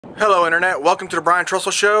Hello Internet, welcome to the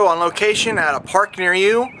Trussell Show on location at a park near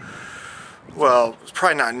you. Well, it's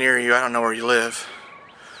probably not near you, I don't know where you live.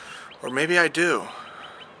 Or maybe I do.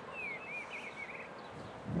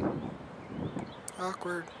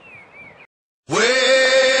 Awkward. Well,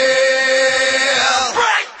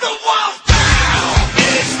 break the walls down!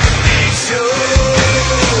 It's the big show!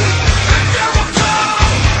 And there will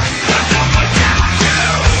come the number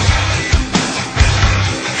down.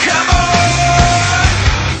 Come on!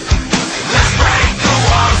 Let's break the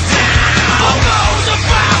walls down! Almost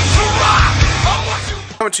about to rock!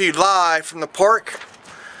 Coming to you live from the park.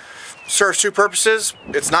 Serves two purposes.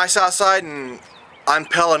 It's nice outside and I'm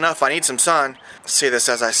pale enough I need some sun. Say this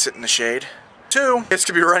as I sit in the shade. Two, kids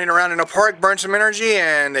could be running around in a park, burn some energy,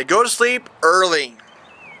 and they go to sleep early.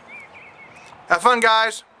 Have fun,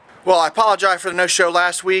 guys. Well, I apologize for the no show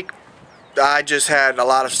last week. I just had a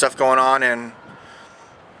lot of stuff going on, and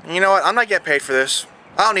you know what? I'm not getting paid for this.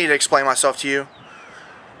 I don't need to explain myself to you.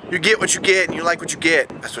 You get what you get, and you like what you get.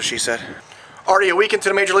 That's what she said. Already a week into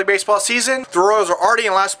the Major League Baseball season. The Royals are already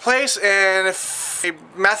in last place, and if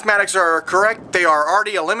mathematics are correct, they are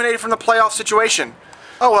already eliminated from the playoff situation.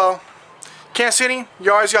 Oh well. Kansas City,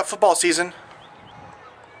 you always got football season.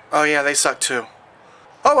 Oh yeah, they suck too.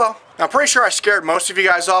 Oh well. I'm pretty sure I scared most of you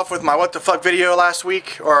guys off with my what the fuck video last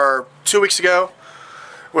week, or 2 weeks ago,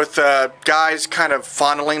 with guys kind of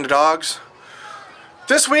fondling the dogs.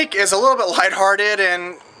 This week is a little bit lighthearted,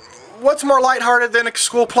 and what's more lighthearted than a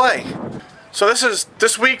school play? So this is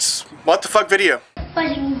this week's what the fuck video.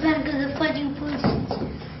 Fudging vinegar, the fudging poisons.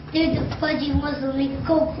 There's the fudging wasn't legal,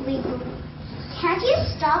 coke legal. Can't you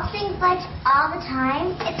stop saying fudge all the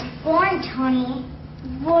time? It's boring, Tony.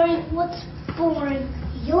 Boring? What's boring?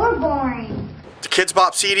 You're boring. The Kids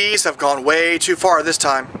Bop CDs have gone way too far this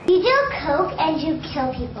time. You do coke and you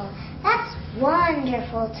kill people. That's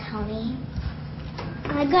wonderful, Tony.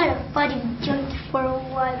 I got a fudging joint for a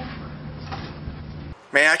wife.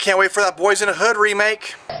 Man, I can't wait for that Boys in the Hood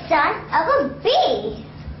remake. Son of a bee.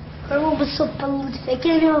 Her room was so polluted. I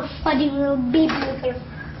can't have a fudging little baby with her.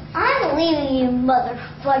 I'm leaving you, mother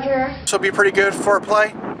fudger. This will be pretty good for a play.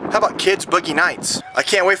 How about Kids Boogie Nights? I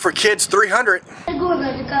can't wait for Kids 300. I'm going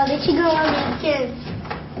to college. She going on with kids.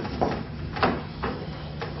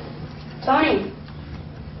 Tony,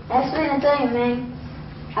 that's been a thing, man.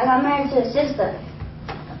 I got married to his sister.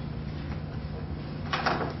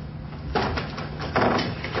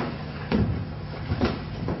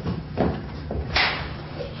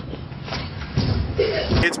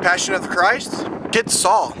 Kids Passion of the Christ. Kids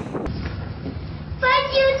Saw.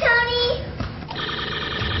 Fudge you, Tony.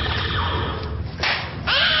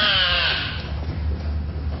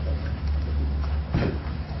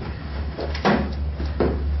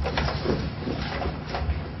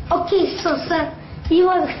 Okay, so son, you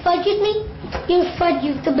want to fudge with me? You fudge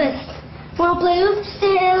you the best. Wanna play with?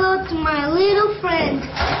 Say hello to my little friend.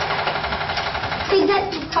 Say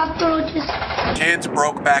that to cockroaches. Kids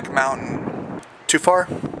Brokeback Mountain. Too far?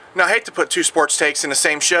 Now, I hate to put two sports takes in the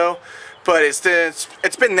same show, but it's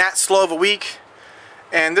been that slow of a week,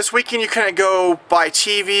 and this weekend you couldn't go by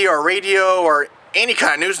TV or radio or any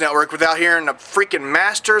kind of news network without hearing the freaking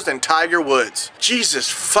Masters and Tiger Woods. Jesus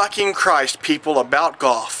fucking Christ, people, about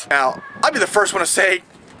golf. Now, I'd be the first one to say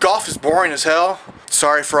golf is boring as hell.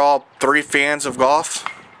 Sorry for all 3 fans of golf.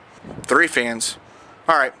 3 fans.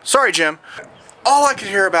 Alright, sorry Jim. All I can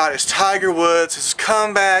hear about is Tiger Woods, his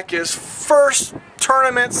comeback, his first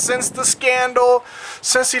tournament since the scandal,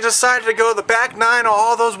 since he decided to go the back nine on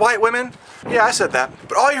all those white women. Yeah, I said that.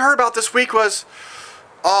 But all you heard about this week was,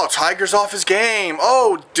 oh, Tiger's off his game.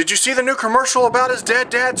 Oh, did you see the new commercial about his dead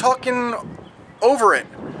dad talking over it?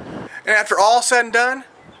 And after all said and done,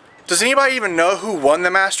 does anybody even know who won the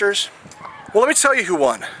Masters? Well, let me tell you who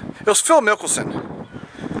won. It was Phil Mickelson.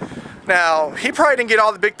 Now, he probably didn't get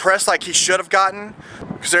all the big press like he should have gotten,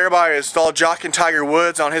 because everybody is all jocking Tiger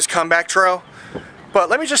Woods on his comeback trail. But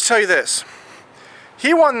let me just tell you this.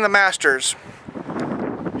 He won the Masters.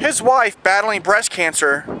 His wife, battling breast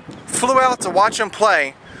cancer, flew out to watch him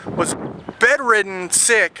play, was bedridden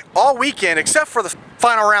sick all weekend except for the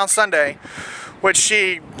final round Sunday, which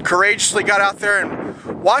she courageously got out there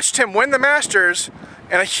and watched him win the Masters,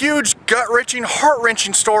 and a huge gut-wrenching,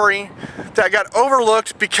 heart-wrenching story that got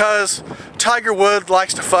overlooked because Tiger Woods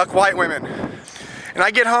likes to fuck white women. And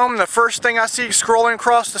I get home and the first thing I see scrolling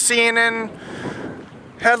across the CNN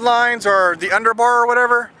headlines or the underbar or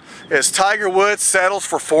whatever is Tiger Woods settles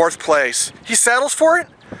for 4th place. He settles for it?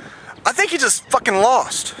 I think he just fucking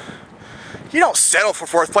lost. You don't settle for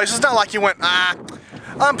 4th place. It's not like you went,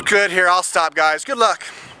 I'm good here, I'll stop guys, good luck.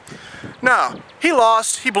 No, he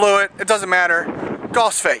lost, he blew it, it doesn't matter.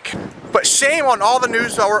 Golf's fake. But shame on all the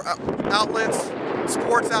news outlets,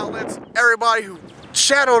 sports outlets, everybody who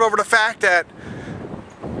shadowed over the fact that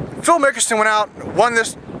Phil Mickelson went out and won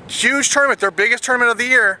this huge tournament, their biggest tournament of the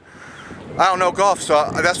year. I don't know golf,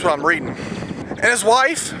 so that's what I'm reading. And his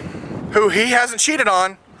wife, who he hasn't cheated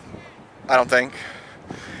on, I don't think,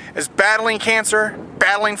 is battling cancer,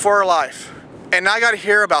 battling for her life. And now I gotta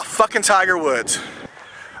hear about fucking Tiger Woods.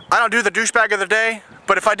 I don't do the douchebag of the day,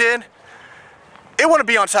 but if I did, it wouldn't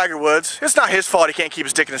be on Tiger Woods. It's not his fault he can't keep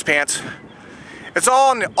his dick in his pants. It's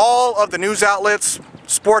all on all of the news outlets,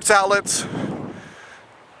 sports outlets.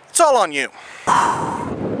 It's all on you.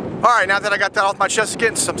 Alright, now that I got that off my chest,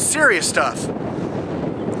 getting some serious stuff.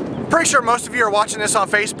 Pretty sure most of you are watching this on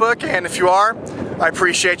Facebook, and if you are, I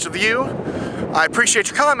appreciate your view. I appreciate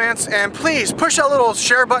your comments, and please push that little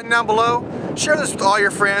share button down below. Share this with all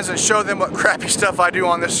your friends and show them what crappy stuff I do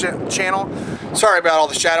on this channel. Sorry about all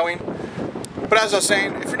the shadowing. But as I was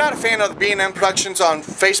saying, if you're not a fan of the TheBMProductions on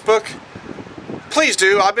Facebook, please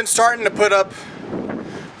do. I've been starting to put up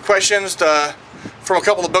questions from a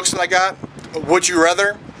couple of books that I got, Would You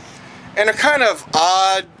Rather? And they're kind of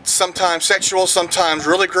odd, sometimes sexual, sometimes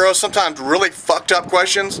really gross, sometimes really fucked up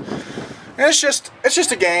questions. And it's just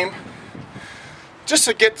a game. Just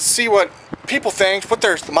to get to see what people think, what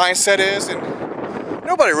their mindset is, and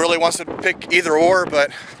nobody really wants to pick either or,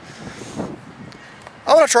 but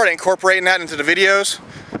I want to try to incorporate that into the videos.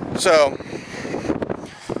 So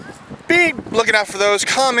be looking out for those.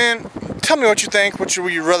 Comment, tell me what you think, what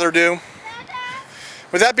would you rather do.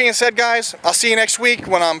 With that being said, guys, I'll see you next week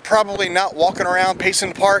when I'm probably not walking around pacing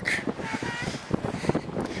the park.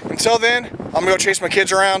 Until then, I'm gonna go chase my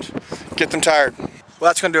kids around, get them tired. Well,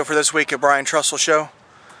 that's gonna do it for this week at Brian Trussell Show.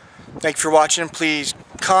 Thank you for watching. Please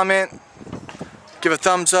comment, give a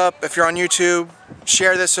thumbs up if you're on YouTube,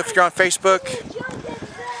 share this if you're on Facebook.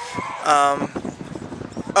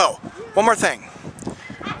 Oh, one more thing.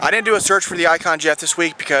 I didn't do a search for the icon jet this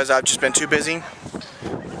week because I've just been too busy.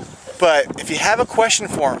 But if you have a question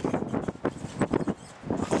for them,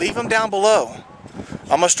 leave them down below. I'm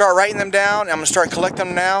going to start writing them down. I'm going to start collecting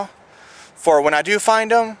them now. For when I do find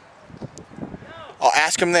them, I'll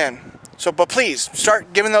ask them then. So, but please,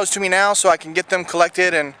 start giving those to me now so I can get them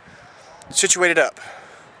collected and situated up.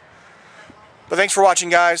 But thanks for watching,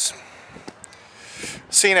 guys.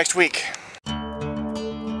 See you next week.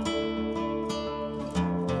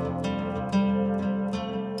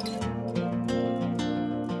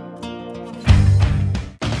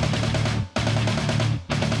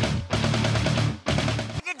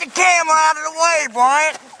 Get the camera out of the way,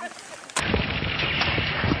 Brian.